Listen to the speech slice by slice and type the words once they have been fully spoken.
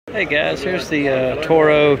Hey guys, here's the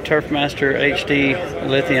Toro Turfmaster HD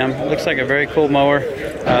Lithium. Looks like a very cool mower.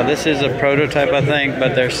 This is a prototype, I think,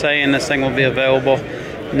 but they're saying this thing will be available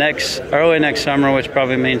early next summer, which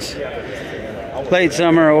probably means late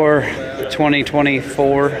summer or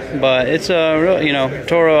 2024. But it's a real,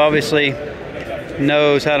 Toro obviously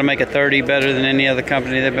knows how to make a 30 better than any other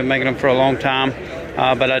company. They've been making them for a long time.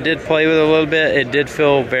 But I did play with it a little bit. It did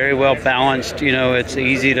feel very well balanced. It's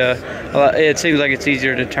easy to, it seems like it's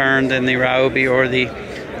easier to turn than the Ryobi or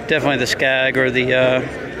definitely the Skag or the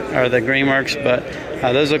Greenworks. But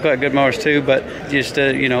those look like good mowers too. But just,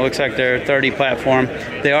 looks like they're 30 platform.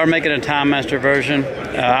 They are making a Time Master version.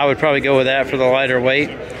 I would probably go with that for the lighter weight.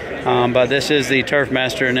 But this is the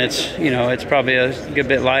Turfmaster, and it's probably a good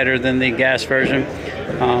bit lighter than the gas version.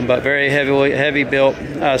 But very heavy built.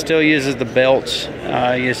 Still uses the belts,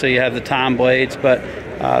 so you have the time blades, but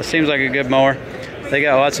seems like a good mower. They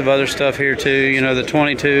got lots of other stuff here too, the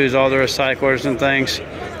 22s, all the recyclers and things.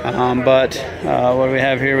 But what do we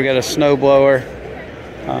have here? We got a snow blower.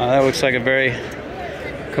 That looks like a very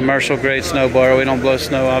commercial grade snow blower. We don't blow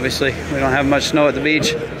snow, obviously. We don't have much snow at the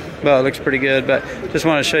beach, but it looks pretty good. But just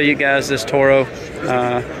want to show you guys this Toro.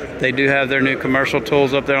 They do have their new commercial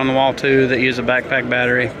tools up there on the wall too that use a backpack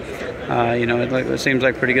battery. It seems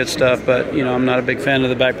like pretty good stuff, but I'm not a big fan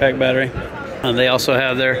of the backpack battery. They also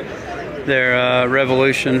have their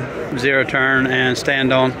Revolution zero turn and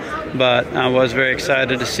stand on, but I was very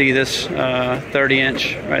excited to see this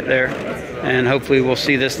 30-inch right there, and hopefully we'll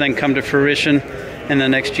see this thing come to fruition in the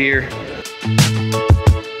next year.